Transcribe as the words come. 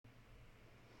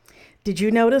Did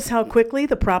you notice how quickly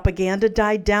the propaganda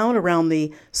died down around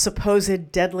the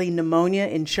supposed deadly pneumonia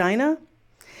in China?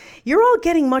 You're all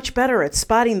getting much better at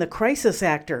spotting the crisis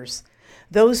actors,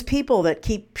 those people that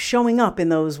keep showing up in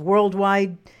those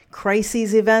worldwide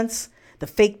crises events, the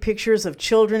fake pictures of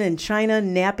children in China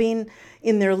napping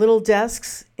in their little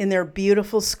desks, in their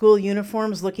beautiful school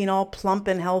uniforms looking all plump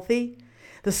and healthy,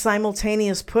 the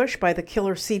simultaneous push by the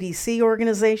killer CDC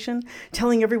organization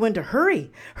telling everyone to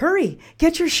hurry, hurry,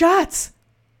 get your shots.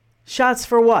 Shots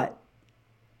for what?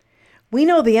 We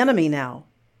know the enemy now,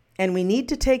 and we need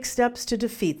to take steps to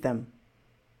defeat them.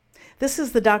 This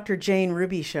is the Dr. Jane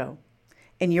Ruby Show,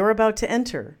 and you're about to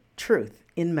enter Truth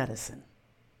in Medicine.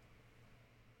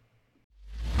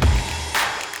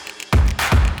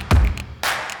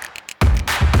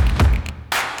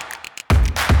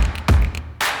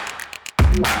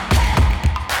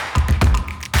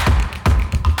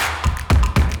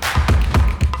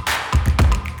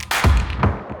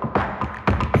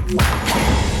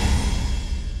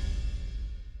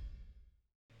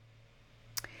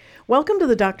 Welcome to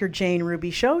the Dr. Jane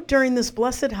Ruby Show during this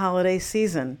blessed holiday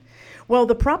season. Well,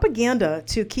 the propaganda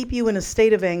to keep you in a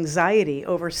state of anxiety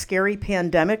over scary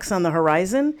pandemics on the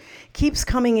horizon keeps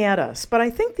coming at us. But I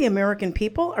think the American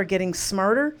people are getting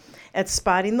smarter at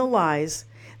spotting the lies,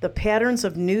 the patterns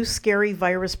of new scary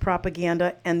virus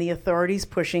propaganda, and the authorities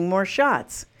pushing more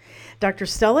shots. Dr.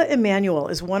 Stella Emanuel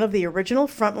is one of the original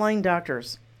frontline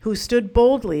doctors who stood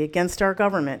boldly against our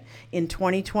government in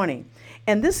 2020.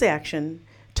 And this action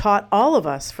taught all of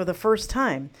us for the first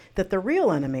time that the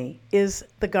real enemy is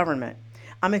the government.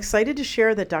 I'm excited to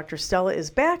share that Dr. Stella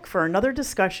is back for another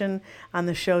discussion on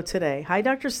the show today. Hi,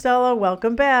 Dr. Stella.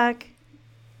 Welcome back.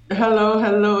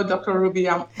 Hello, Dr. Ruby.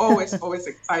 I'm always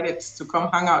excited to come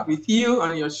hang out with you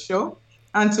on your show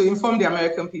and to inform the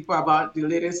American people about the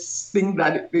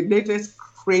latest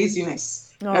craziness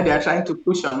that they are trying to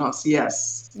push on us.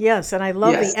 Yes, and I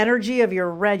love the energy of your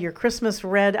red, your Christmas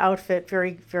red outfit.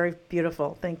 Very, very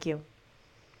beautiful. Thank you.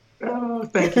 Oh,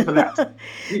 thank you for that.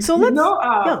 So let's.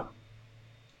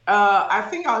 I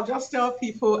think I'll just tell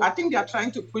people, I think they are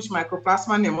trying to push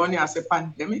mycoplasma pneumonia as a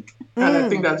pandemic. And I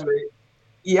think that's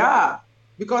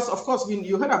because of course,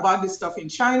 you heard about this stuff in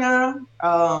China,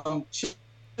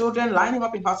 children lining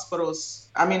up in hospitals.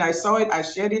 I mean, I saw it, I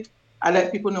shared it. I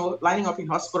let people know lining up in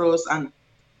hospitals, and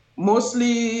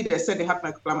mostly they said they had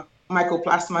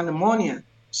mycoplasma pneumonia.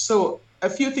 So a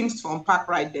few things to unpack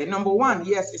right there. Number one,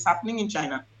 yes, it's happening in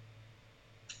China.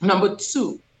 Number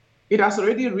two, it has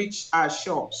already reached our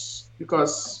shores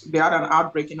because they had an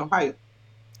outbreak in Ohio.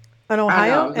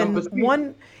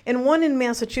 And one in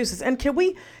Massachusetts. And can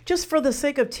we, just for the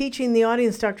sake of teaching the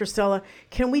audience, Dr. Stella,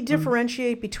 can we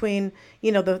differentiate between,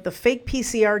 the fake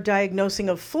PCR diagnosing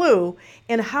of flu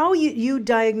and how you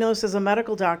diagnose as a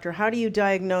medical doctor? How do you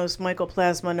diagnose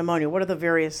mycoplasma pneumonia? What are the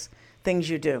various things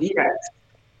you do? Yes.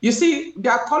 You see, they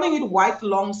are calling it white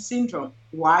lung syndrome.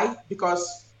 Why?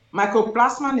 Because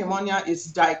mycoplasma pneumonia is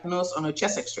diagnosed on a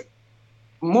chest X-ray.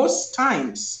 Most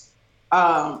times,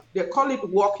 they call it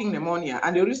walking pneumonia.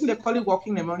 And the reason they call it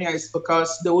walking pneumonia is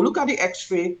because they will look at the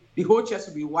X-ray, the whole chest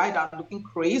will be wide out, looking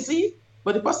crazy,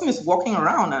 but the person is walking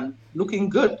around and looking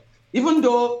good. Even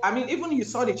you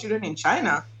saw the children in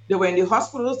China, they were in the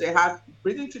hospitals, they had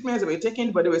breathing treatments they were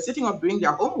taking, but they were sitting up doing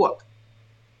their homework.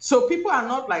 So people are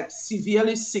not like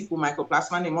severely sick with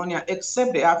mycoplasma pneumonia,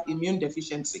 except they have immune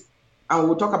deficiency. And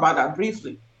we'll talk about that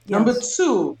briefly. Yes. Number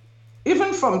two,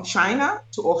 even from China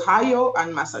to Ohio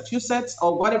and Massachusetts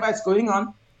or whatever is going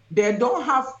on, they don't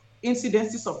have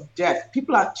incidences of death.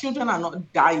 Children are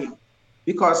not dying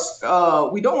because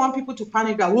we don't want people to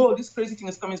panic that, whoa, this crazy thing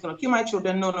is coming, it's going to kill my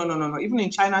children. No. Even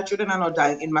in China, children are not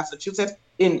dying. In Massachusetts,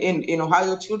 in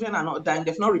Ohio, children are not dying.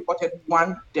 They've not reported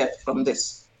one death from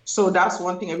this. So that's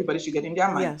one thing everybody should get in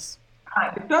their mind. Yes.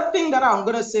 The third thing that I'm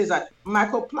going to say is that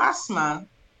mycoplasma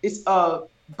is a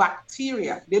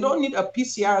bacteria. They don't need a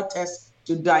PCR test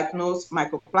to diagnose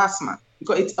mycoplasma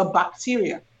because it's a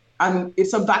bacteria. And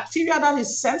it's a bacteria that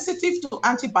is sensitive to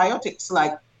antibiotics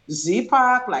like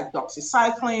Z-Pak, like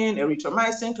doxycycline,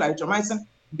 erythromycin, clarithromycin.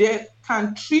 They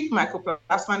can treat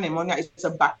mycoplasma pneumonia. It's a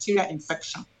bacteria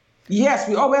infection. Yes,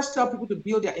 we always tell people to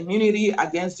build their immunity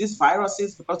against these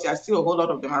viruses because there are still a whole lot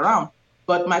of them around.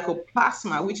 But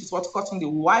mycoplasma, which is what's causing the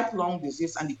white lung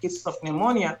disease and the cases of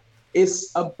pneumonia,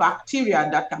 is a bacteria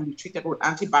that can be treated with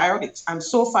antibiotics. And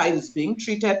so far it is being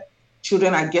treated.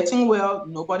 Children are getting well.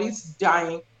 Nobody's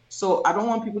dying. So I don't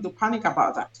want people to panic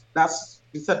about that. That's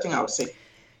the third thing I would say.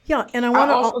 Yeah, and I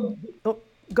want to...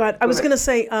 God, I was going to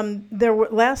say,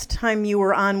 last time you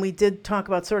were on, we did talk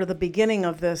about sort of the beginning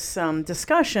of this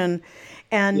discussion,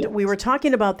 and we were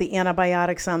talking about the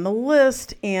antibiotics on the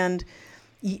list, and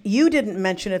you didn't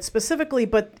mention it specifically,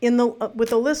 but in the with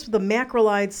the list of the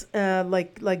macrolides,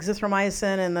 like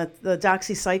zithromycin and the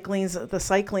doxycyclines, the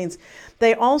cyclines,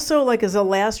 they also, like as a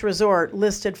last resort,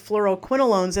 listed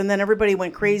fluoroquinolones, and then everybody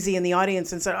went crazy in the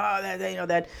audience and said, "Oh,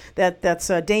 that's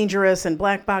dangerous and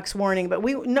black box warning." But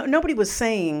nobody was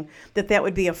saying that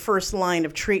would be a first line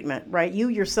of treatment, right? You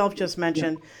yourself just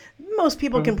mentioned most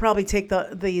people can probably take the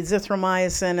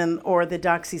zithromycin or the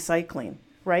doxycycline,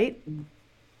 right?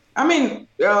 I mean,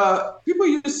 people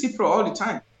use Cipro all the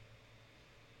time.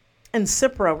 And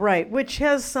Cipro, right, which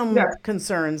has some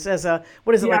concerns as a,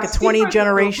 like a Cipro 20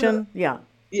 generation? Yeah.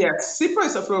 Yes, Cipro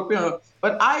is a fluoroquinolone,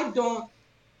 but I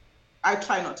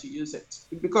try not to use it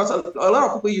because a lot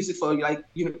of people use it for like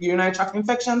urinary tract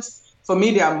infections. For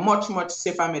me, they are much, much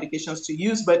safer medications to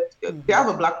use, but they have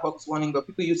a black box warning, but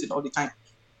people use it all the time.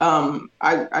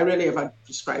 I rarely ever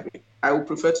prescribe it. I would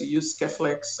prefer to use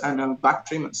Keflex and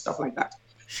Bactrim and stuff like that.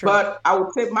 Sure. But I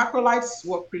would say macrolides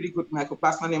work pretty good with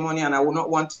Mycoplasma pneumonia, and I would not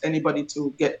want anybody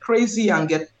to get crazy and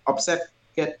get upset,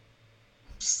 get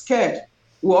scared.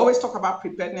 We always talk about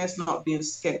preparedness, not being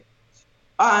scared.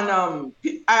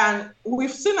 And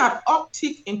we've seen an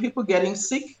uptick in people getting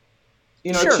sick,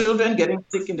 children getting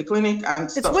sick in the clinic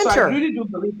and stuff. It's winter. So I really do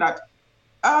believe that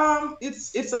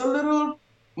it's a little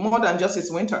more than just it's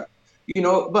winter,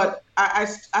 but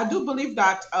I do believe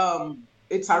that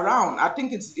it's around. I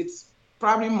think it's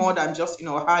probably more than just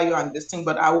Ohio and this thing,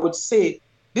 but I would say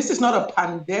this is not a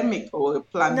pandemic or a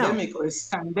plandemic or a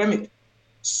scandemic.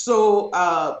 So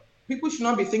people should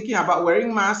not be thinking about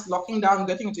wearing masks, locking down,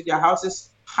 getting into their houses,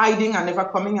 hiding and never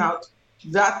coming out.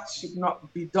 That should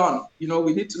not be done. We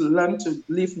need to learn to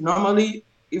live normally,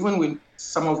 even with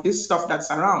some of this stuff that's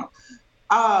around.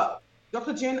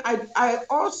 Dr. Jane, I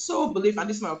also believe, and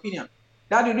this is my opinion,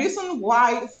 that the reason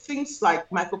why things like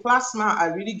Mycoplasma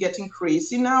are really getting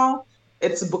crazy now,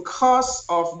 it's because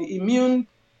of the immune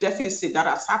deficit that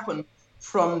has happened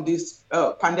from this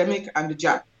pandemic and the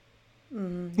jab.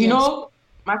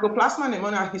 Mycoplasma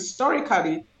pneumonia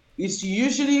historically is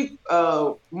usually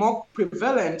more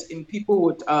prevalent in people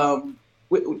with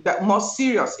that more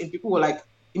serious, in people with like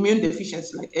immune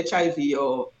deficiency, like HIV,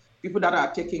 or people that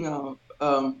are taking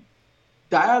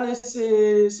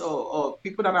dialysis, or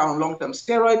people that are on long-term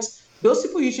steroids. Those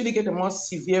people usually get a more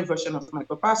severe version of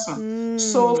Mycoplasma.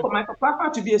 So for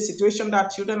Mycoplasma to be a situation that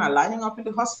children are lining up in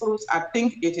the hospitals, I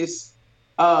think it is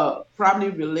probably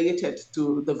related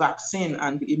to the vaccine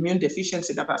and the immune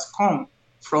deficiency that has come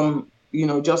from,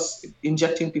 just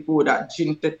injecting people with that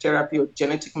gene therapy or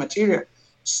genetic material.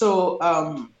 So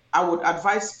I would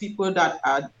advise people that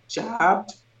are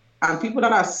jabbed and people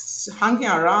that are hanging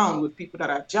around with people that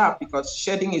are jabbed, because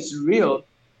shedding is real,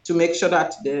 to make sure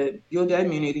that they build their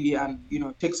immunity and,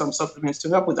 take some supplements to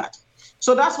help with that.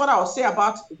 So that's what I'll say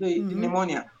about the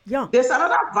pneumonia. Yeah. There's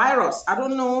another virus. I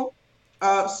don't know.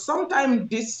 Sometime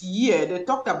this year, they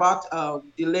talked about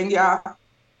the Lingua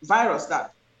virus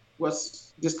that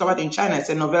was discovered in China. It's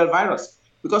a novel virus.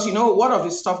 Because, one of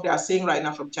the stuff they are saying right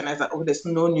now from China is that, there's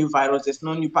no new virus, there's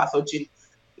no new pathogen.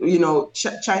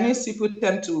 Chinese people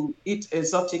tend to eat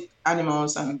exotic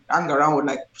animals and hang around with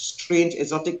like strange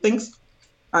exotic things.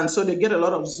 And so they get a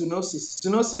lot of zoonosis.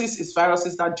 Zoonosis is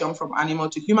viruses that jump from animal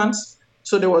to humans.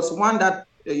 So there was one that,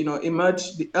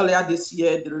 emerged earlier this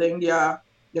year, the Lingua,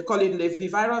 they call it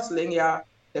Levivirus, Lingua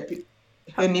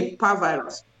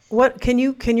henipavirus. What can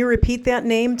you repeat that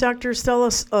name, Dr.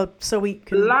 Stella, so we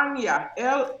can? Lingua,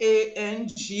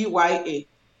 Langya.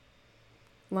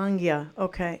 Lingua,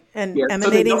 okay, and yes,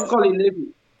 emanating. So they just call it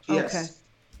Levi. Yes.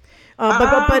 Okay.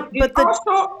 But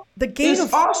the gain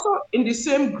is also in the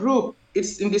same group.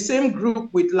 It's in the same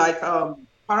group with like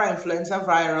parainfluenza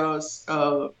virus,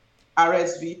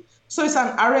 RSV. So it's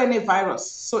an RNA virus.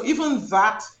 So even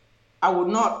that, I would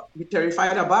not be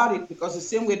terrified about it, because the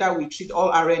same way that we treat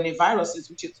all RNA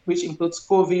viruses, which includes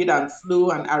COVID and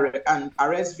flu and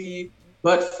RSV,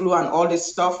 bird flu and all this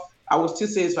stuff, I would still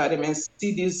say it's vitamin C,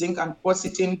 D, zinc, and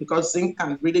quercetin, because zinc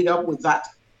can really help with that.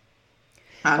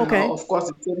 And of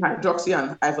course, the same hydroxy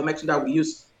and ivermectin that we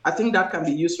use, I think that can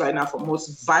be used right now for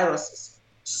most viruses.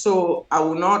 So I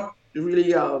will not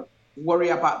really worry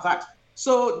about that.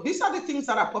 So these are the things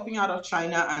that are popping out of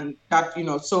China, and that,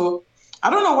 so I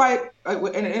don't know why,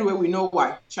 anyway, we know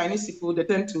why. Chinese people, they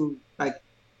tend to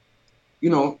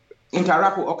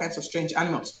interact with all kinds of strange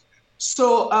animals.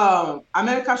 So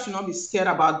America should not be scared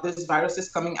about these viruses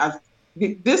coming as,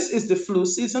 this is the flu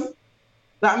season.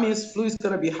 That means flu is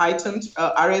going to be heightened,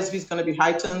 RSV is going to be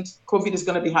heightened, COVID is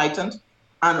going to be heightened.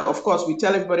 And of course, we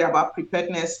tell everybody about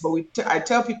preparedness, but I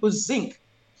tell people zinc.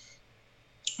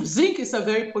 Zinc is a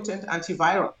very potent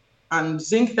antiviral, and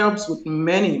zinc helps with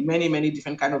many, many, many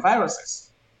different kind of viruses.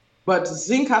 But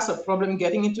zinc has a problem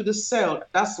getting into the cell.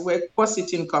 That's where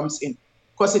quercetin comes in.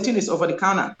 Quercetin is over the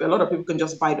counter. A lot of people can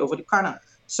just buy it over the counter.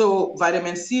 So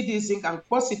vitamin C, D, zinc, and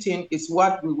quercetin is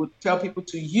what we would tell people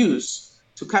to use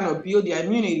to kind of build their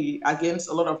immunity against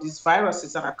a lot of these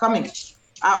viruses that are coming.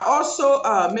 I also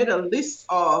made a list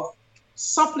of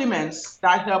supplements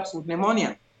that helps with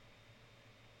pneumonia.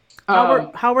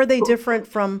 How are they different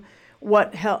from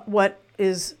what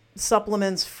is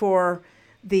supplements for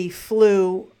the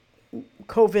flu,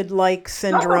 COVID-like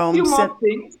syndrome?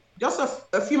 Just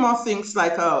a few more things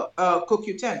like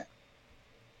CoQ10.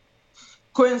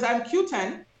 Coenzyme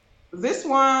Q10, this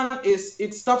one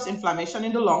it stops inflammation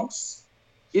in the lungs.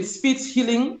 It speeds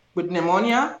healing with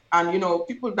pneumonia. And,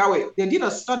 people that were, they did a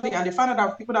study and they found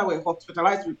out people that were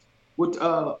hospitalized with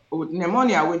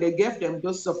pneumonia, when they gave them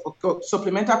doses of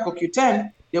supplemental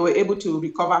CoQ10, they were able to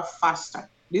recover faster.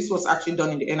 This was actually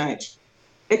done in the NIH.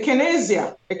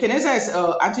 Echinacea is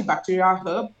an antibacterial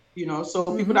herb, so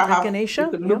people that have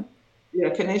echinacea,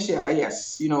 echinacea,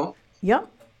 yes, Yep.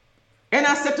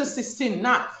 N-acetylcysteine,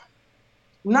 NAC.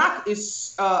 NAC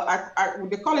is,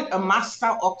 they call it a master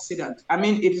oxidant. I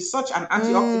mean, it is such an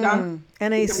antioxidant.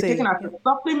 NAC. It can be taken as a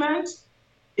supplement.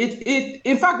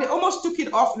 In fact, they almost took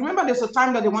it off. Remember, there's a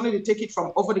time that they wanted to take it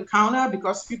from over the counter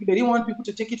because they didn't want people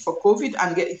to take it for COVID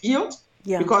and get healed.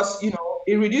 Yeah. Because,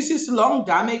 it reduces lung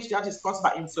damage that is caused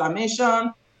by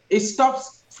inflammation. It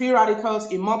stops free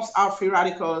radicals, it mops out free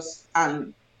radicals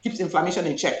and keeps inflammation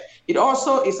in check. It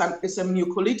also is a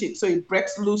mucolytic, so it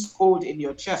breaks loose cold in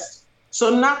your chest. So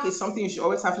NAC is something you should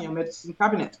always have in your medicine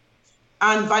cabinet.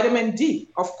 And vitamin D,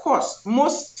 of course,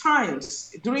 most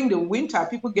times during the winter,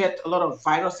 people get a lot of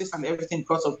viruses and everything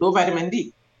because of low vitamin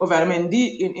D. Or vitamin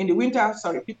D in the winter,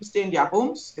 people stay in their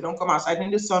homes, they don't come outside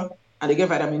in the sun, and they get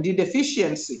vitamin D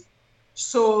deficiency.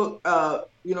 So,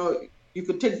 you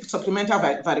could take supplemental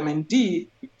vitamin D,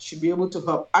 you should be able to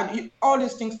help. And all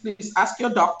these things, please ask your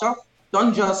doctor.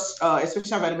 Don't just,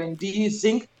 especially vitamin D,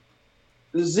 zinc.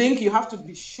 Zinc, you have to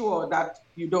be sure that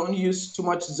you don't use too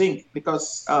much zinc,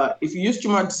 because if you use too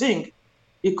much zinc,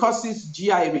 it causes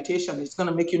GI irritation. It's going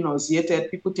to make you nauseated.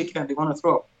 People take it and they want to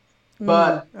throw up.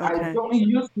 But I don't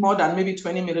use more than maybe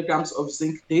 20 milligrams of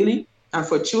zinc daily. And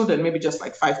for children, maybe just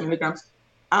like 5 milligrams.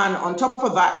 And on top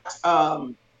of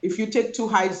that, if you take too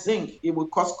high zinc, it will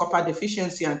cause copper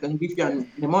deficiency and can give you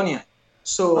pneumonia.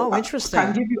 So interesting.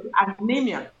 Can give you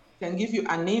anemia. Can give you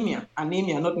anemia,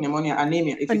 not pneumonia,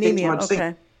 anemia. If you take too much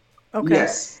zinc. Okay.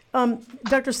 Yes.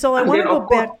 Dr. Still, I want to go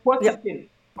back. Quercetin.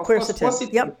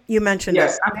 Quercetin. Yep, you mentioned it.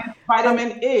 Yes, and then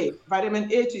vitamin A.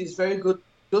 Vitamin A is very good.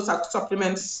 Those are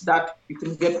supplements that you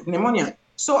can get pneumonia.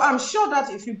 So I'm sure that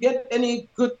if you get any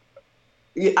good,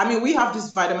 we have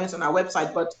these vitamins on our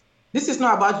website, but this is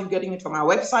not about you getting it from our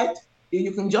website.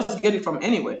 You can just get it from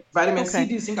anywhere. Vitamin C,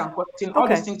 D, zinc, and quercetin, all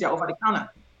these things, they're over the counter.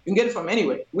 You can get it from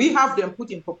anywhere. We have them put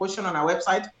in proportion on our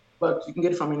website, but you can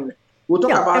get it from anywhere. We'll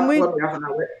talk about what we have on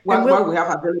our what we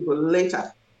have available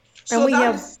later. And we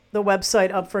have the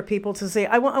website up for people to see.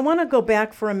 I want to go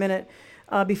back for a minute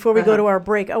before we go to our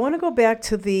break. I want to go back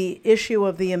to the issue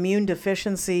of the immune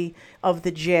deficiency of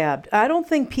the jab. I don't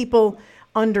think people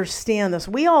understand this.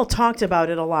 We all talked about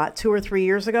it a lot 2 or 3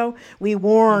 years ago. We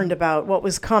warned about what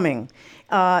was coming.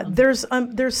 There's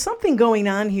something going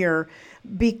on here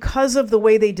because of the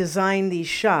way they design these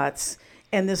shots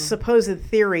and this supposed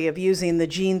theory of using the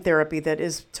gene therapy that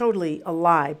is totally a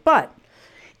lie. But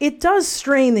it does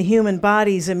strain the human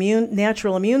body's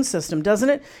natural immune system, doesn't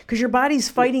it? Because your body's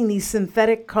fighting these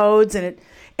synthetic codes,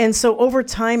 and so over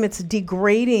time it's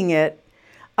degrading it.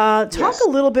 Talk a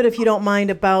little bit, if you don't mind,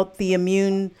 about the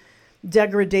immune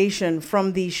degradation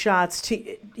from these shots,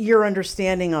 to your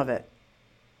understanding of it.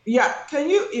 Yeah. Can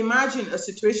you imagine a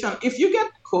situation if you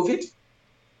get COVID?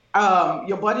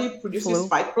 Your body produces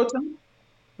spike protein,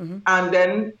 and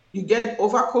then you get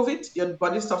over COVID, your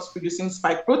body stops producing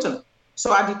spike protein.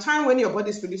 So at the time when your body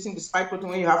is producing the spike protein,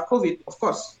 when you have COVID, of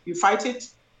course, you fight it.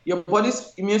 Your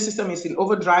body's immune system is in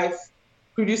overdrive,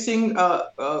 producing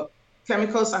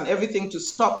chemicals and everything to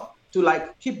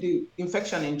keep the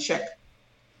infection in check.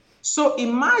 So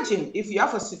imagine if you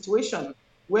have a situation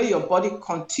where your body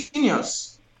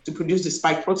continues to produce the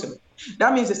spike protein.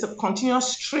 That means there's a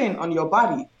continuous strain on your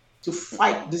body to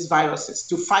fight these viruses,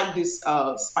 to fight this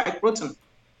spike protein.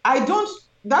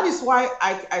 That is why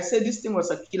I say this thing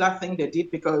was a killer thing they did,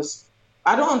 because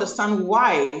I don't understand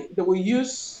why they will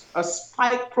use a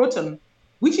spike protein,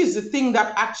 which is the thing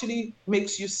that actually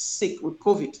makes you sick with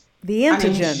COVID. The and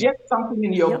antigen. inject something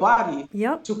in your body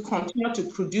Yep. to continue to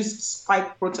produce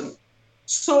spike protein.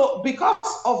 So because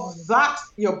of that,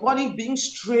 your body being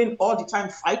strained all the time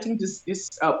fighting this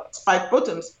spike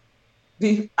proteins,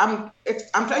 I'm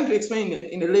trying to explain it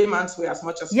in a layman's way as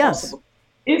much as Yes. possible.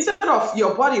 Instead of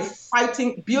your body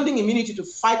fighting, building immunity to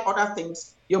fight other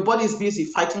things, your body is busy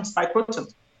fighting spike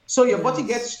proteins. So your body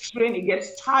gets strained, it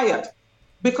gets tired.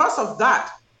 Because of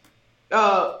that,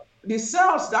 the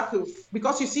cells that could,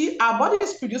 because you see, our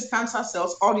bodies produce cancer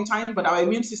cells all the time, but our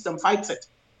immune system fights it.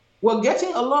 We're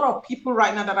getting a lot of people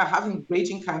right now that are having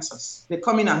raging cancers. They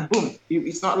come in and boom,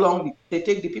 it's not long, they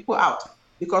take the people out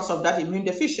because of that immune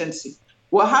deficiency.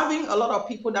 We're having a lot of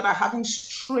people that are having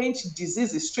strange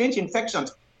diseases, strange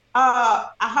infections.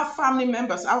 I have family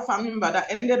members, I have a family member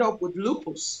that ended up with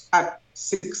lupus at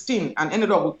 16 and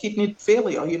ended up with kidney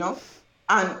failure,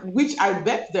 and which I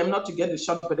begged them not to get the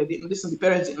shot, but they didn't listen, the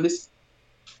parents didn't listen.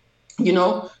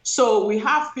 So we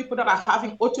have people that are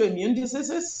having autoimmune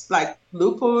diseases like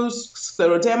lupus,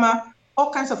 scleroderma,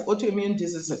 all kinds of autoimmune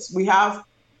diseases. We have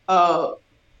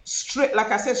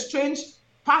like I said, strange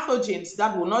pathogens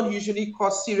that will not usually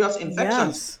cause serious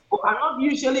infections or are not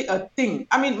usually a thing.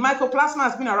 I mean, mycoplasma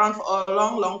has been around for a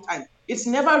long, long time. It's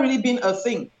never really been a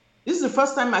thing. This is the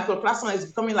first time mycoplasma is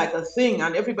becoming like a thing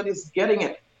and everybody's getting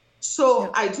it.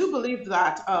 So I do believe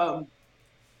that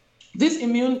this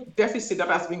immune deficit that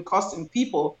has been caused in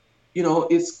people,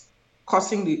 is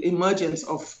causing the emergence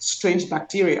of strange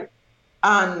bacteria.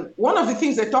 And one of the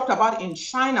things they talked about in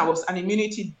China was an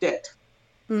immunity debt.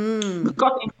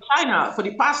 Because in China, for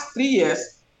the past 3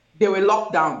 years, they were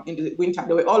locked down in the winter.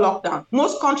 They were all locked down.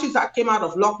 Most countries that came out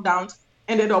of lockdowns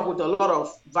ended up with a lot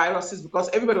of viruses because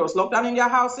everybody was locked down in their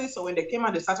houses. So when they came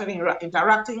out, they started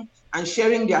interacting and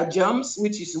sharing their germs,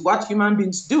 which is what human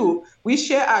beings do. We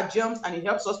share our germs and it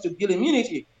helps us to build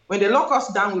immunity. When they lock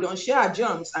us down, we don't share our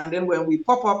germs. And then when we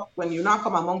pop up, when you now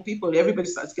come among people, everybody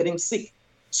starts getting sick.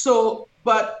 So,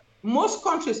 but most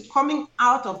countries coming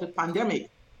out of the pandemic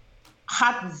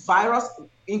had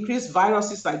increased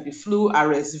viruses like the flu,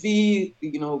 RSV,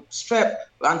 strep,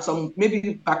 and some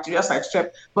maybe bacteria like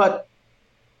strep. But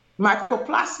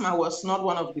mycoplasma was not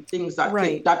one of the things that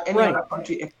that any other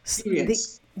country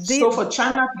experienced. So for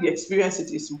China to experience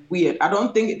it is weird. I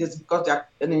don't think it is because they're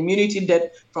an immunity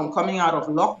debt from coming out of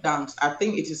lockdowns. I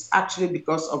think it is actually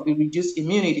because of the reduced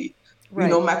immunity.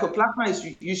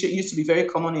 Mycoplasma used to be very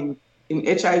common in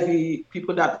HIV,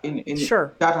 people that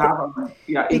that have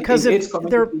because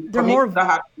they're more that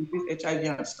have HIV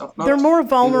and stuff. They're more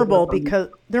vulnerable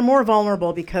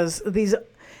because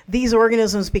these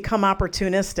organisms become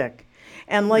opportunistic.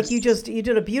 And like you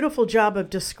did a beautiful job of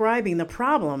describing, the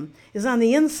problem is on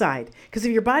the inside. Because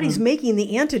if your body's making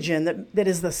the antigen that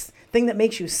is the thing that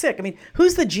makes you sick, I mean,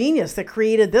 who's the genius that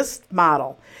created this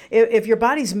model? If your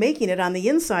body's making it on the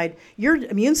inside, your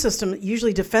immune system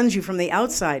usually defends you from the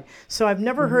outside. So I've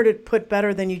never heard it put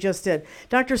better than you just did.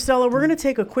 Dr. Stella, we're going to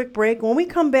take a quick break. When we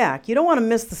come back, you don't want to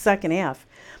miss the second half,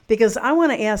 because I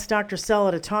want to ask Dr.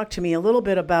 Stella to talk to me a little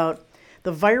bit about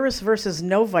the virus versus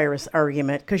no virus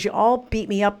argument, because you all beat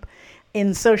me up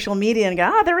in social media and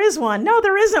go, there is one. No,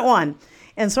 there isn't one.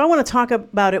 And so I want to talk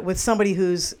about it with somebody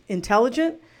who's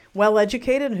intelligent,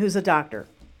 well-educated, and who's a doctor.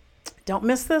 Don't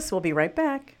miss this. We'll be right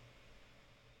back.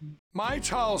 My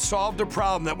Towels solved a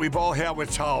problem that we've all had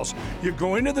with towels. You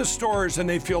go into the stores and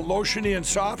they feel lotiony and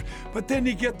soft, but then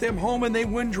you get them home and they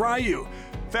wind dry you.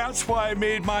 That's why I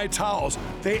made My Towels.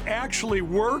 They actually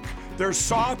work, they're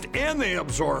soft, and they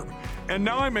absorb. And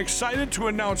now I'm excited to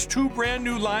announce 2 brand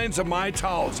new lines of My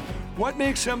Towels. What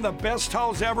makes them the best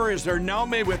towels ever is they're now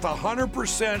made with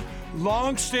 100%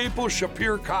 long staple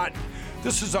Shapir cotton.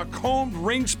 This is a combed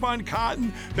ring spun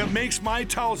cotton that makes My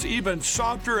Towels even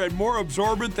softer and more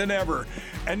absorbent than ever.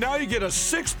 And now you get a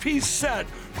 6-piece set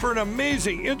for an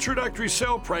amazing introductory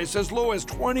sale price as low as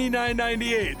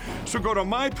 $29.98. So go to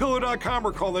mypillow.com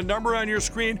or call the number on your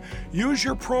screen. Use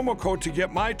your promo code to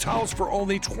get My Towels for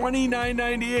only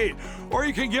 $29.98. Or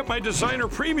you can get my designer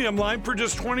premium line for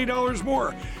just $20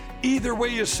 more. Either way,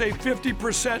 you save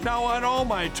 50% now on all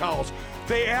My Towels.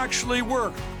 They actually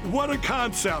work. What a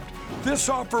concept. This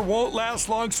offer won't last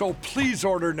long, so please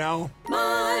order now.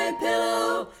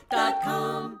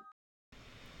 mypillow.com.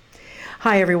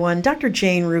 Hi, everyone. Dr.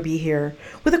 Jane Ruby here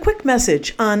with a quick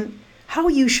message on how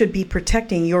you should be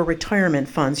protecting your retirement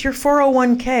funds, your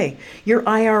 401k, your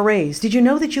IRAs. Did you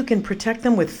know that you can protect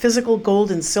them with physical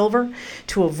gold and silver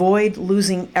to avoid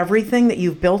losing everything that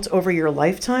you've built over your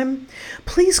lifetime?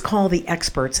 Please call the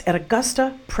experts at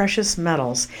Augusta Precious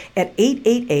Metals at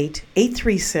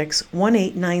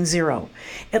 888-836-1890.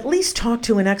 At least talk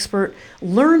to an expert,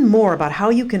 learn more about how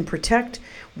you can protect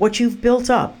what you've built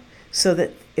up so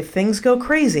that if things go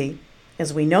crazy,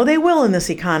 as we know they will in this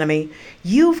economy,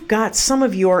 you've got some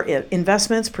of your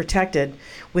investments protected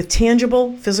with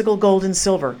tangible physical gold and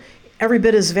silver. Every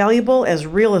bit as valuable as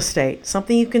real estate,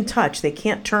 something you can touch, they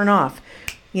can't turn off,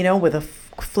 with a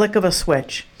flick of a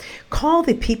switch. Call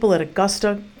the people at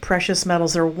Augusta Precious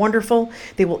Metals. They're wonderful.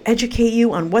 They will educate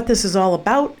you on what this is all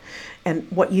about and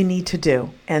what you need to do.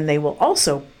 And they will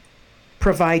also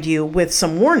provide you with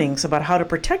some warnings about how to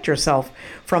protect yourself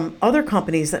from other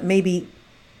companies that may be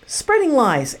spreading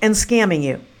lies and scamming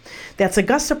you. That's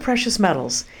Augusta Precious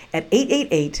Metals at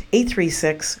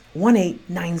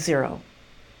 888-836-1890.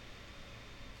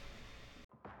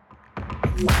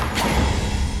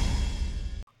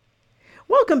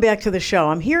 Welcome back to the show.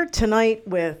 I'm here tonight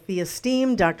with the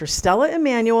esteemed Dr. Stella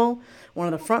Emanuel,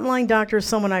 one of the frontline doctors,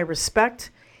 someone I respect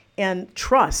and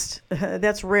trust.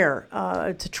 That's rare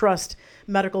to trust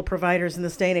medical providers in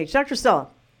this day and age. Dr. Stella,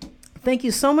 thank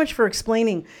you so much for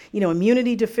explaining,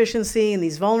 immunity deficiency and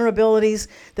these vulnerabilities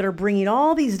that are bringing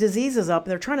all these diseases up.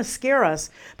 And they're trying to scare us.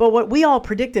 But what we all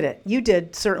predicted it. You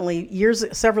did certainly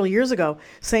several years ago,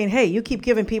 saying, hey, you keep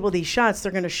giving people these shots,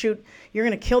 they're going to shoot, you're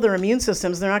going to kill their immune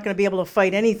systems. They're not going to be able to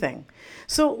fight anything.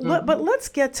 So, but let's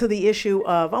get to the issue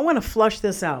of, I want to flush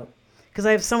this out because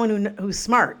I have someone who's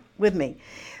smart with me.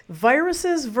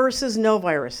 Viruses versus no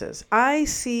viruses. I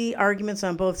see arguments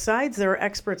on both sides. There are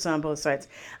experts on both sides.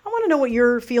 I want to know what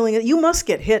you're feeling. You must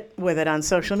get hit with it on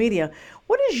social media.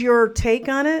 What is your take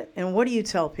on it, and what do you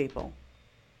tell people?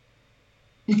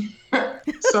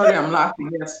 Sorry, I'm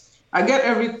laughing. Yes, I get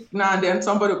every now and then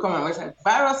somebody will come and say,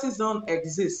 viruses don't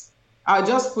exist. I'll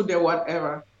just put there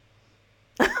whatever.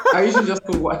 I usually just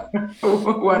put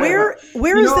whatever.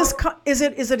 Where is this?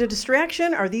 Is it a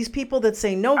distraction? Are these people that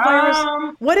say no virus?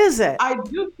 What is it? I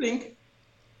do think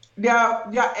there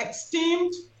are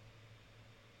esteemed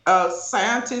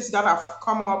scientists that have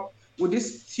come up with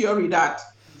this theory that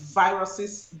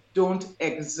viruses don't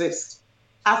exist.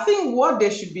 I think what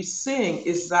they should be saying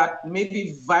is that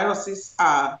maybe viruses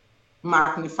are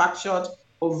manufactured,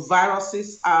 or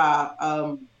viruses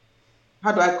are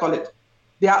how do I call it?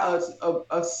 They are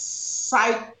a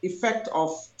side effect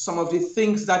of some of the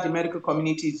things that the medical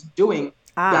community is doing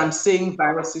than saying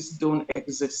viruses don't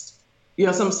exist. You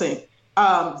know what I'm saying?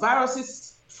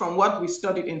 Viruses, from what we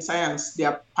studied in science, they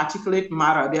are particulate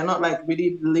matter. They're not like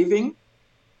really living,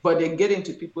 but they get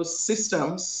into people's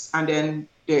systems and then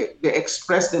they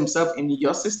express themselves in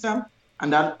your system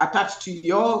and then attach to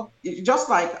your, just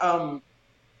like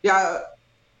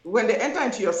when they enter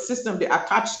into your system, they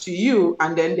attach to you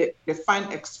and then they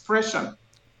find expression.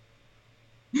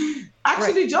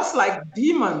 Actually, just like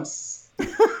demons. I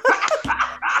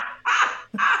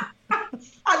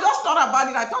just thought about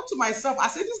it. I thought to myself, I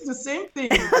said, this is the same thing,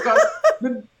 because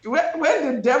when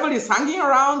the devil is hanging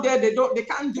around there, they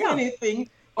can't do anything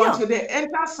until they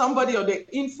enter somebody or they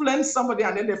influence somebody,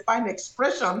 and then they find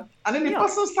expression, and then the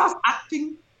person starts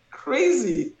acting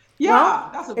crazy. Yeah,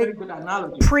 that's a very good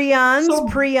analogy.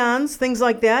 Prions, things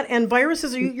like that. And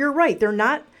viruses, you're right. They're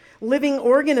not living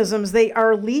organisms. They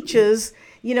are leeches.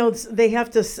 They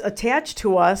have to attach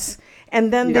to us,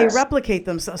 and then they replicate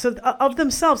themselves of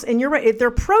themselves. And you're right. They're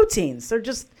proteins.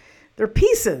 They're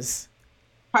pieces.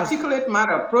 Particulate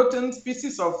matter, proteins,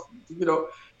 pieces of,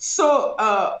 So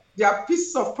there are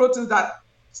pieces of proteins that.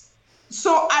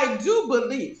 So I do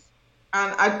believe.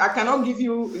 And I cannot give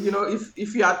you,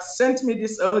 if you had sent me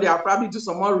this earlier, I'll probably do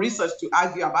some more research to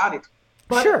argue about it.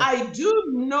 But sure. I do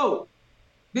know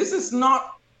this is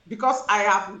not, because I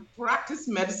have practiced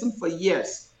medicine for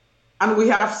years. And we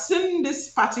have seen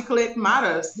these particulate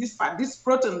matters, these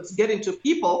proteins get into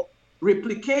people,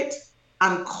 replicate,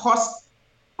 and cause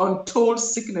untold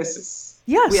sicknesses.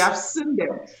 Yes. We have seen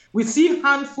them. We see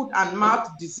hand, foot, and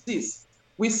mouth disease.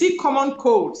 We see common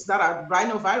colds that are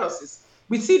rhinoviruses.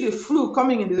 We see the flu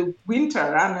coming in the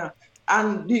winter,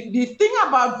 and the thing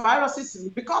about viruses is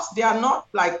because they are not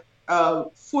like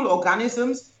full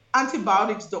organisms,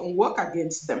 antibiotics don't work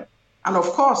against them. And of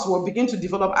course, we'll begin to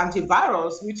develop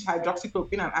antivirals, which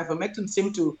hydroxychloroquine and ivermectin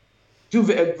seem to do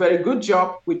a very good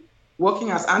job with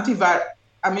working as antiviral.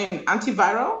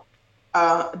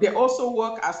 They also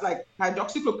work as, like,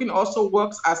 hydroxychloroquine also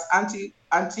works as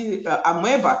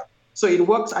anti-amoeba. So it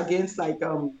works against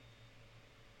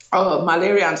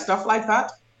malaria and stuff like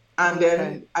that. And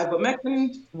then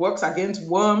ivermectin works against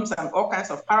worms and all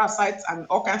kinds of parasites and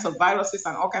all kinds of viruses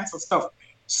and all kinds of stuff.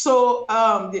 So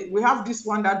we have this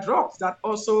one that drops that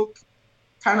also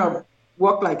kind of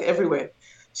work like everywhere.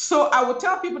 So I would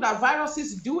tell people that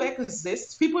viruses do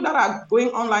exist. People that are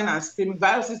going online and screaming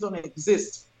viruses don't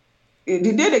exist, the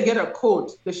day they get a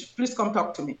code, they should please come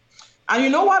talk to me. And you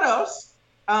know what else?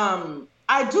 I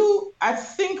I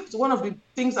think one of the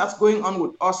things that's going on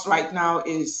with us right now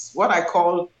is what I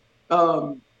call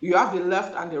you have the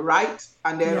left and the right,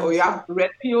 and then or you Yes. have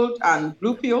red pill and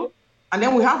blue pill, and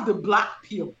then we have the black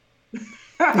pill.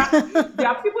 There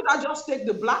are people that just take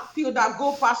the black pill that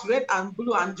go past red and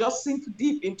blue and just sink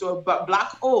deep into a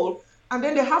black hole. And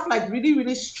then they have like really,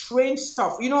 really strange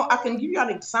stuff. You know, I can give you an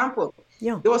example.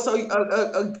 Yeah. There was a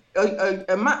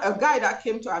guy that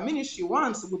came to our ministry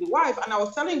once with the wife, and I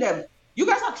was telling them, you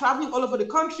guys are traveling all over the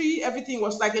country. Everything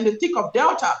was like in the thick of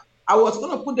Delta. I was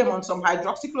going to put them on some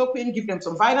hydroxychloroquine, give them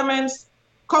some vitamins,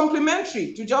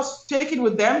 complimentary to just take it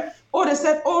with them. Oh, they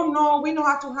said, oh no, we know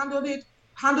how to handle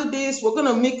this. We're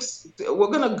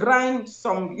going to grind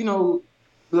some,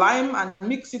 lime and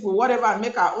mix it with whatever and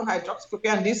make our own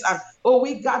hydroxychloroquine and this. And, oh,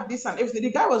 we got this and everything.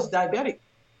 The guy was diabetic.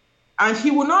 And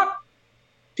he would not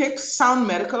take sound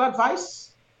medical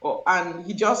advice. And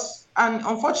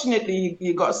unfortunately,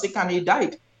 he got sick and he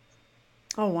died.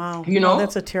 Oh, wow. You know,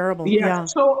 that's a terrible. Yeah.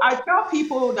 So I tell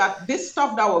people that this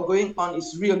stuff that we're going on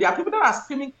is real. There are people that are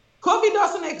screaming, COVID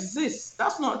doesn't exist.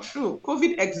 That's not true.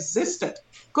 COVID existed.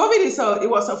 COVID it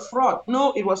was a fraud.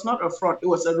 No, it was not a fraud. It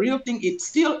was a real thing. It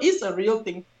still is a real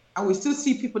thing. And we still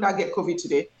see people that get COVID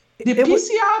today. The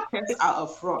PCR tests are a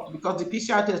fraud because the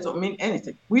PCR tests don't mean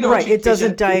anything. We don't. Right. It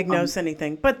doesn't diagnose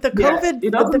anything. But the COVID,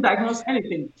 it doesn't diagnose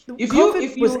anything.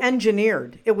 COVID was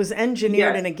engineered. It was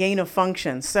engineered in a gain of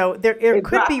function. So it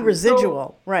could be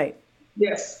residual. Right.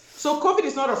 Yes. So COVID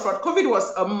is not a fraud. COVID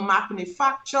was a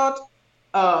manufactured,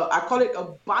 I call it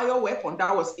a bioweapon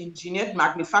that was engineered,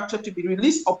 manufactured to be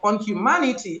released upon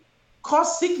humanity,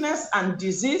 cause sickness and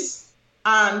disease,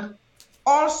 and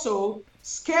also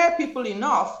scare people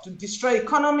enough to destroy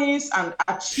economies and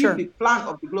achieve the plan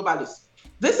of the globalists.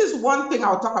 This is one thing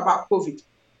I'll talk about COVID.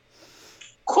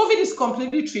 COVID is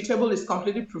completely treatable, it's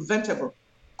completely preventable.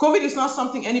 COVID is not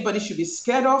something anybody should be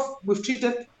scared of. We've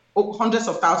treated hundreds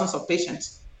of thousands of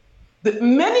patients.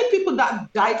 Many people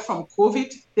that died from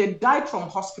COVID, they died from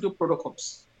hospital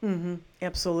protocols. Mm-hmm.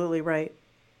 Absolutely right.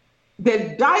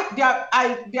 They died.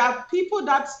 There are people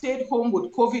that stayed home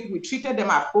with COVID. We treated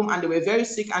them at home and they were very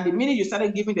sick. And the minute you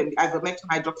started giving them the ivermectin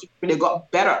hydroxychloroquine, they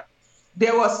got better.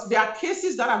 There are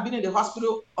cases that have been in the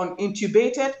hospital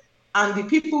intubated, and the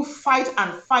people fight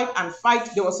and fight and fight.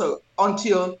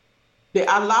 Until they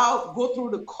go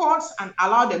through the courts and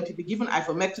allow them to be given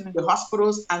ivermectin in the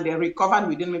hospitals, and they recovered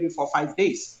within maybe 4 or 5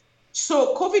 days.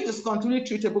 So COVID is completely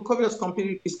treatable. COVID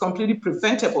is completely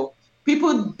preventable.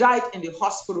 People died in the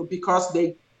hospital because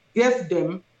they gave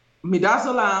them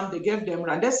midazolam, they gave them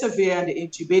remdesivir, and they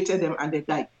intubated them, and they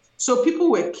died. So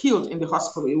people were killed in the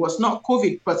hospital. It was not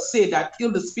COVID per se that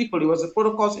killed these people. It was the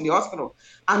protocols in the hospital.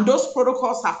 And those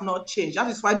protocols have not changed. That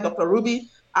is why, Dr. Ruby,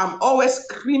 I'm always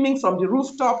screaming from the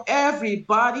rooftop,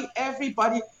 everybody,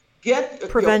 get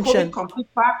prevention. Your COVID complete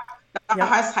pack that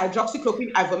has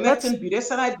hydroxychloroquine, ivermectin,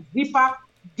 budesonide, Z-Pack.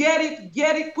 Get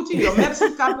it, put in your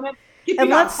medicine cabinet. Keep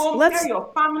it at home, tell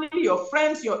your family, your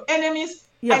friends, your enemies.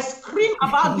 I scream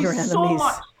about this so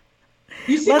much.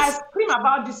 You see, I scream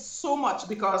about this so much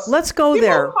because people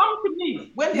come to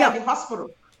me when they're in the hospital.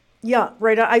 Yeah,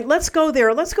 right. Let's go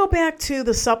there. Let's go back to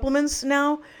the supplements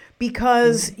now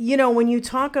because, when you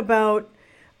talk about,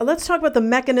 let's talk about the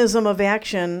mechanism of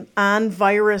action on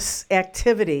virus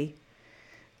activity.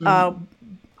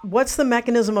 What's the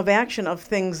mechanism of action of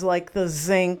things like the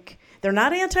zinc? They're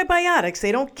not antibiotics.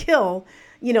 They don't kill,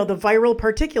 the viral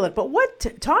particulate.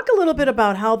 But talk a little bit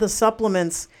about how the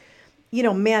supplements,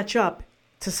 match up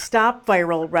to stop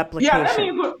viral replication. Yeah, let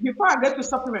me go, before I get to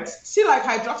supplements. See, like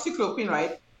hydroxychloroquine,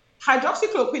 right?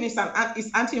 Hydroxychloroquine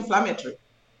is anti-inflammatory.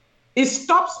 It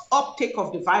stops uptake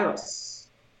of the virus.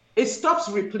 It stops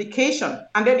replication.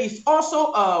 And then it's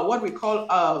also what we call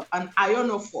an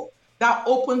ionophore that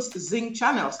opens zinc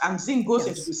channels, and zinc goes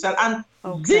into the cell. And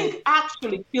zinc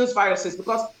actually kills viruses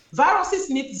because viruses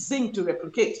need zinc to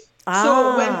replicate.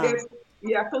 So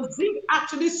so zinc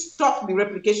actually stops the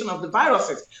replication of the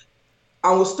viruses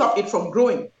and will stop it from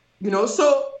growing.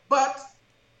 But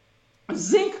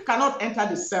zinc cannot enter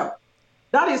the cell.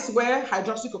 That is where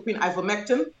hydroxychloroquine,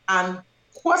 ivermectin, and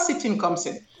quercetin comes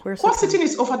in. Quercetin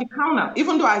is over the counter,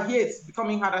 even though I hear it's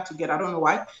becoming harder to get. I don't know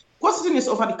why. Quercetin is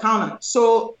over the counter.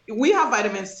 So we have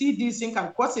vitamin C, D, zinc,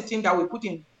 and quercetin that we put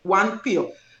in one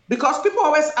pill. Because people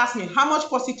always ask me, how much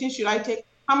quercetin should I take?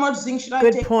 How much zinc should I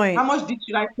take? Good point. How much D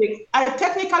should I take? I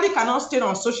technically cannot stay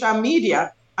on social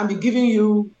media and be giving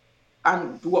you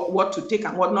what to take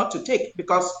and what not to take,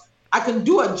 because I can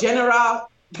do a general,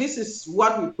 this is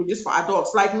what we produce for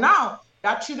adults. Like now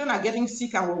that children are getting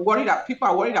sick and people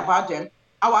are worried about them.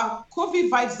 Our COVID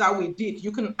vites that we did,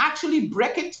 you can actually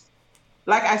break it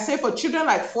Like I say, for children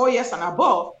like 4 years and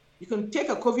above, you can take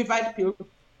a Covivite pill,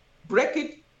 break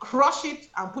it, crush it,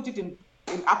 and put it in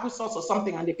applesauce or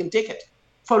something, and they can take it.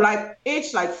 For like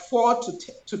age like 4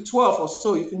 to 12 or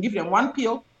so, you can give them one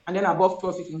pill, and then above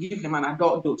 12, you can give them an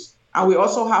adult dose. And we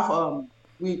also have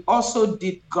we also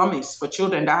did gummies for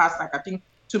children that has like I think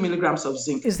 2 milligrams of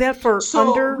zinc. Is that for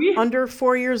under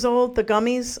 4 years old? The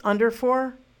gummies under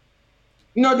 4?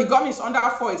 No, the gummies under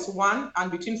 4 is 1,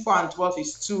 and between 4 and 12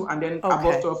 is 2, and then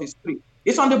above 12 is 3.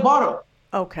 It's on the bottle.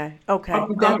 Okay. The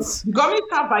gummies. The gummies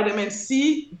have vitamin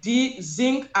C, D,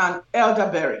 zinc, and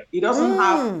elderberry. It doesn't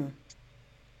have.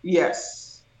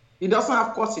 Yes, it doesn't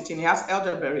have quercetin. It has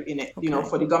elderberry in it.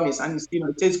 For the gummies, and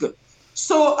it tastes good.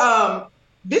 So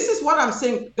this is what I'm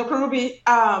saying, Dr. Ruby.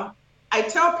 I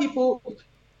tell people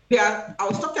I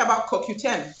was talking about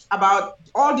CoQ10, about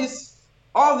all these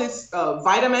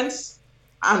vitamins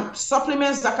and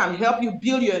supplements that can help you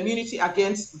build your immunity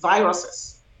against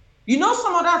viruses.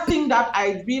 Some other thing that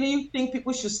I really think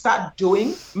people should start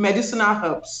doing, medicinal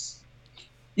herbs.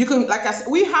 You can, like I said,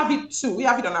 we have it too. We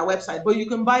have it on our website, but you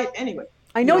can buy it anyway.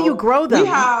 I know you grow them.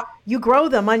 You grow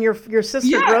them on your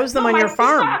sister grows them on your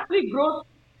farm.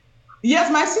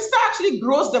 Yes, my sister actually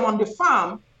grows them on the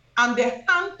farm, and they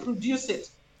hand produce it.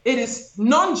 It is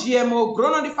non-GMO,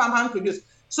 grown on the farm, hand produced.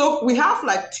 So we have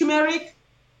like turmeric,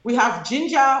 we have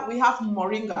ginger, we have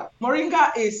moringa.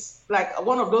 Moringa is like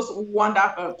one of those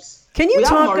wonder herbs. Can you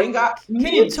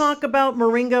talk about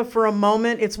moringa for a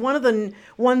moment? It's one of the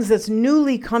ones that's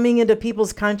newly coming into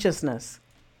people's consciousness.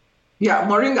 Yeah,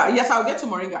 moringa. Yes, I'll get to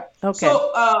moringa. Okay.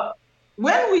 So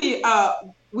when we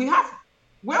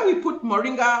put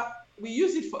moringa, we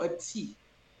use it for a tea.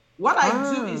 What I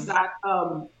do is that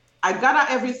I gather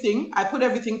everything, I put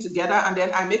everything together, and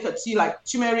then I make a tea like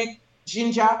turmeric,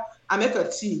 ginger. I make a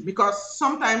tea because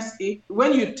sometimes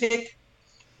when you take,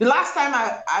 the last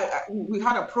time we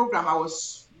had a program, I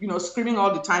was screaming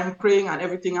all the time, praying and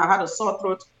everything. I had a sore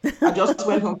throat. I just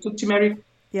went home, took turmeric,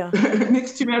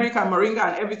 mixed turmeric and moringa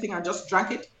and everything, and just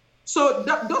drank it. So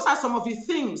those are some of the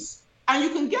things, and you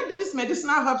can get these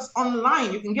medicinal herbs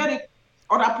online. You can get it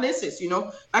other places.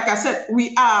 Like I said,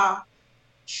 we are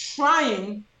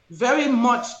trying very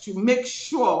much to make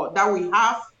sure that we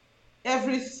have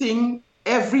everything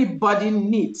everybody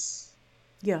needs.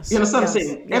 Yes. You understand what I'm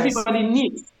saying? Yes. Everybody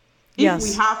needs. If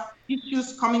we have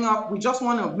issues coming up, we just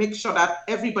want to make sure that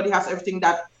everybody has everything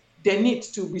that they need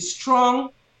to be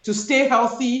strong, to stay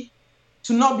healthy,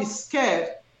 to not be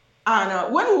scared.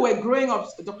 And when we were growing up,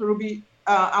 Dr. Ruby,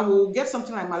 and we will get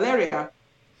something like malaria,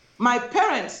 my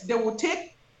parents, they would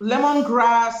take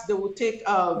lemongrass, they would take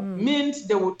mint,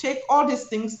 they would take all these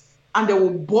things, and they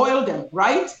would boil them,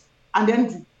 right? And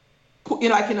then put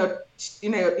in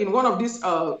one of these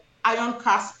iron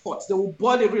cast pots. They will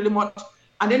boil it really much,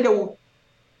 and then they will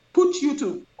put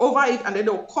you over it, and then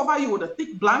they will cover you with a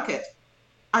thick blanket,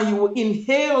 and you will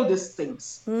inhale these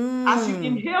things. As you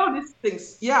inhale these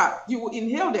things, you will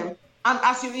inhale them, and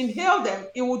as you inhale them,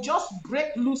 it will just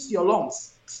break loose your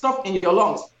lungs, stuff in your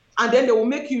lungs, and then they will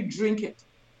make you drink it.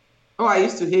 Oh, I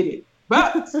used to hate it,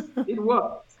 but it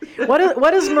worked.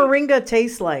 What does moringa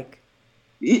taste like?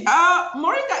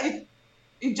 Moringa,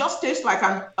 it just tastes like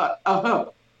a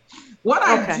herb. What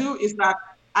I do is that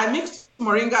I mix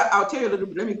moringa. I'll tell you a little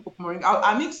bit. Let me cook moringa.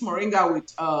 I mix moringa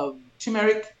with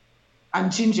turmeric and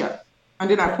ginger, and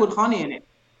then I put honey in it.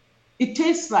 It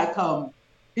tastes like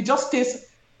it just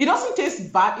tastes. It doesn't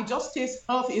taste bad. It just tastes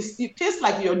healthy. It tastes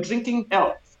like you're drinking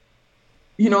health.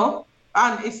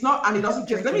 And it's not. And it doesn't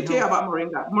taste. Let me tell you about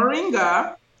moringa.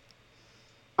 Moringa.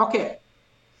 Okay.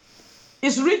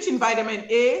 It's rich in vitamin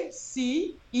A,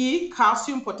 C, E,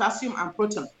 calcium, potassium, and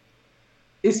protein.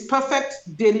 It's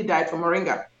perfect daily diet for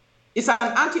moringa. It's an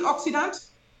antioxidant.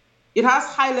 It has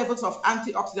high levels of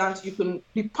antioxidants.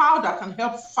 The powder can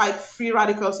help fight free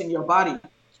radicals in your body.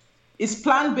 It's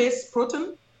plant-based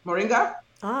protein, moringa.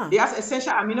 It has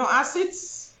essential amino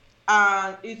acids,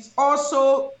 and it's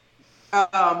also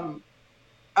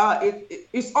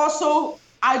it's also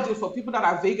ideal for people that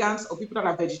are vegans or people that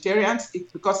are vegetarians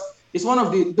because it's one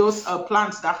of those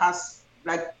plants that has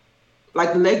like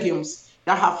legumes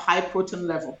that have high protein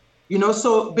level.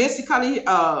 So basically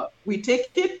we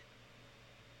take it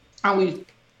and we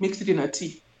mix it in a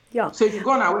tea. Yeah. So if you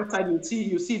go on our website,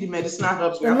 you see the medicinal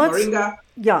herbs. We have moringa.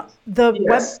 Yeah. The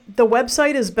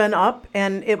website has been up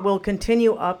and it will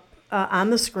continue up on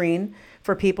the screen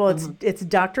for people. It's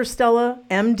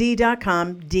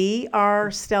drstellamd.com,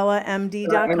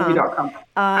 drstellamd.com.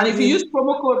 And if you use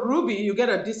promo code Ruby, you get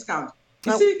a discount.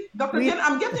 You see, Dr. Jen,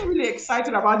 I'm getting really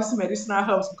excited about this medicinal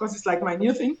herbs because it's like my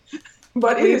new thing.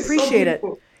 But we appreciate it.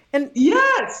 And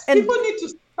yes, people need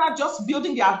to start just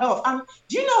building their health. And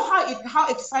do you know how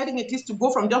exciting it is to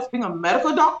go from just being a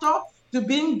medical doctor to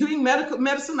doing medical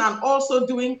medicine and also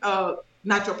doing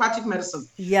naturopathic medicine?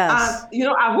 And Yes.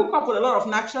 I hook up with a lot of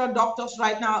natural doctors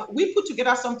right now. We put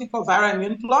together something called Viral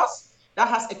Immune Plus that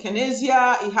has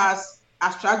echinacea, it has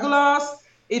astragalus,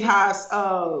 it has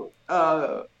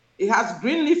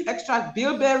green leaf extract,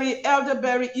 bilberry,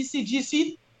 elderberry,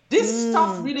 ECG. This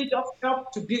stuff really just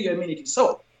helps to build your immunity.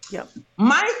 So Yep.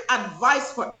 my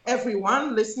advice for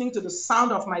everyone listening to the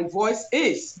sound of my voice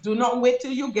is do not wait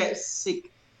till you get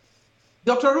sick.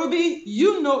 Dr. Ruby,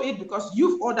 you know it because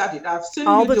you've ordered it. I've seen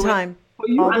All you the do it time. for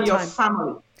you All the and your time.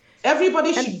 family.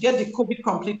 Everybody And should get the COVID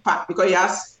complete pack because it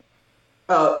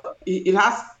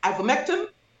has ivermectin,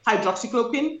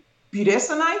 hydroxychloroquine,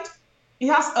 budesonide. It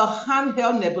has a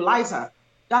handheld nebulizer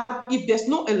that if there's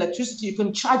no electricity, you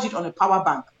can charge it on a power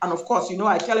bank. And of course,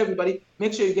 I tell everybody,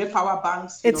 make sure you get power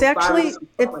banks, it's batteries actually and stuff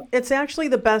like that. it's actually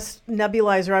the best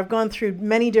nebulizer. I've gone through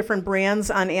many different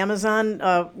brands on Amazon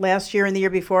last year and the year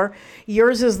before.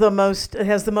 Yours is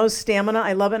has the most stamina.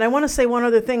 I love it. And I want to say one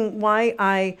other thing why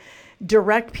I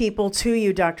direct people to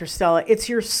you, Dr. Stella. It's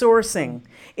your sourcing.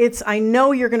 I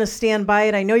know you're going to stand by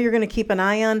it. I know you're going to keep an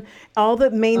eye on all the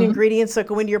main ingredients that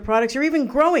go into your products. You're even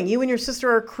growing. You and your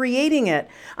sister are creating it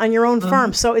on your own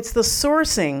farm. So it's the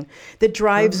sourcing that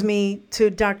drives me to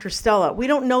Dr. Stella. We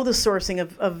don't know the sourcing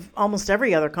of almost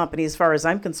every other company as far as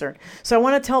I'm concerned. So I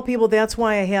want to tell people that's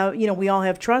why we all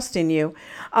have trust in you.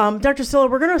 Dr. Stella,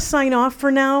 we're going to sign off for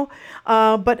now.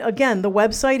 But again, the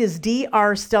website is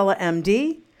Dr. Stella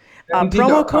MD.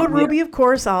 Promo code Ruby, of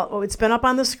course. It's been up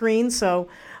on the screen, so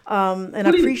and I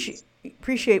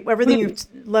appreciate everything you've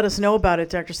let us know about it,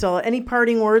 Dr. Stella. Any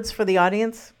parting words for the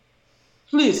audience?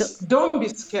 Please don't be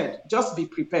scared. Just be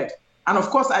prepared. And of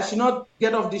course, I should not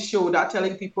get off this show without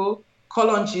telling people, call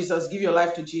on Jesus, give your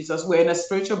life to Jesus. We're in a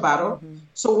spiritual battle.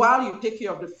 So while you take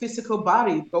care of the physical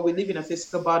body, but we live in a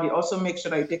physical body, also make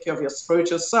sure that you take care of your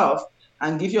spiritual self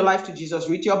and give your life to Jesus.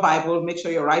 Read your Bible, make sure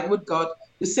you're right with God.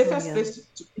 The safest place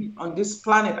to be on this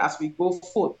planet as we go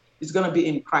forth is going to be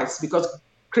in Christ because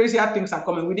crazier things are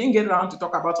coming. We didn't get around to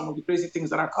talk about some of the crazy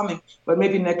things that are coming, but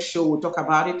maybe next show we'll talk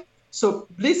about it. So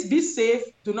please be safe.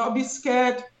 Do not be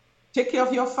scared. Take care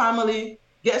of your family.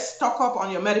 Get stock up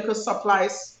on your medical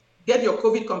supplies. Get your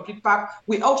COVID complete pack.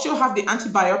 We also have the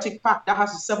antibiotic pack that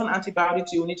has the 7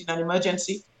 antibiotics you need in an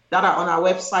emergency that are on our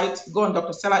website. Go on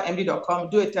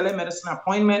drstellamd.com, do a telemedicine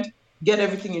appointment, get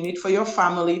everything you need for your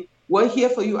family. We're here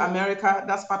for you, America.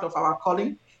 That's part of our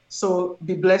calling. So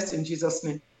be blessed in Jesus'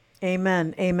 name.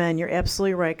 Amen. Amen. You're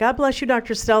absolutely right. God bless you,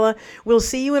 Dr. Stella. We'll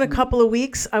see you in a couple of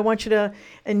weeks. I want you to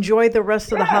enjoy the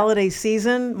rest of the holiday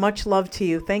season. Much love to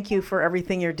you. Thank you for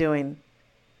everything you're doing.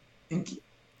 Thank you.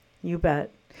 You bet.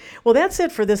 Well, that's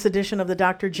it for this edition of the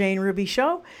Dr. Jane Ruby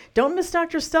Show. Don't miss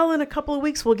Dr. Stella in a couple of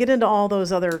weeks. We'll get into all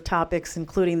those other topics,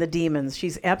 including the demons.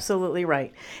 She's absolutely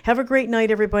right. Have a great night,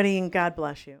 everybody, and God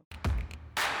bless you.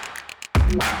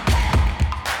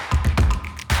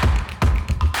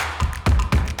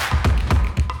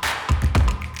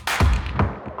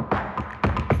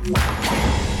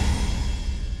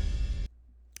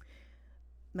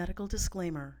 Medical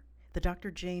disclaimer. The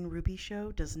Dr. Jane Ruby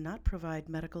Show does not provide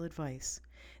medical advice.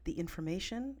 The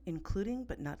information, including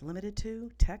but not limited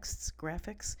to texts,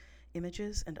 graphics,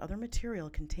 images, and other material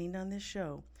contained on this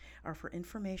show, are for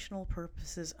informational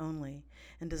purposes only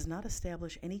and does not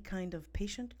establish any kind of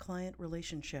patient-client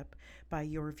relationship by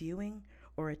your viewing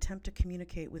or attempt to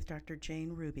communicate with Dr.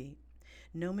 Jane Ruby.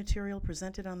 No material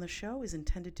presented on the show is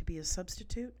intended to be a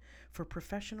substitute for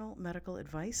professional medical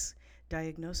advice,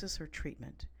 diagnosis, or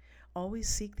treatment. Always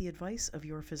seek the advice of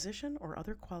your physician or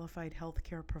other qualified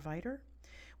healthcare provider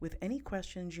with any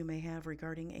questions you may have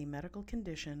regarding a medical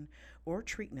condition or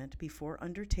treatment before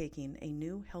undertaking a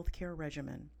new healthcare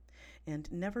regimen.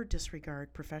 And never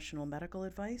disregard professional medical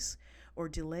advice or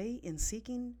delay in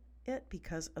seeking it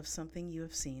because of something you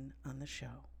have seen on the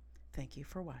show. Thank you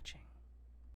for watching.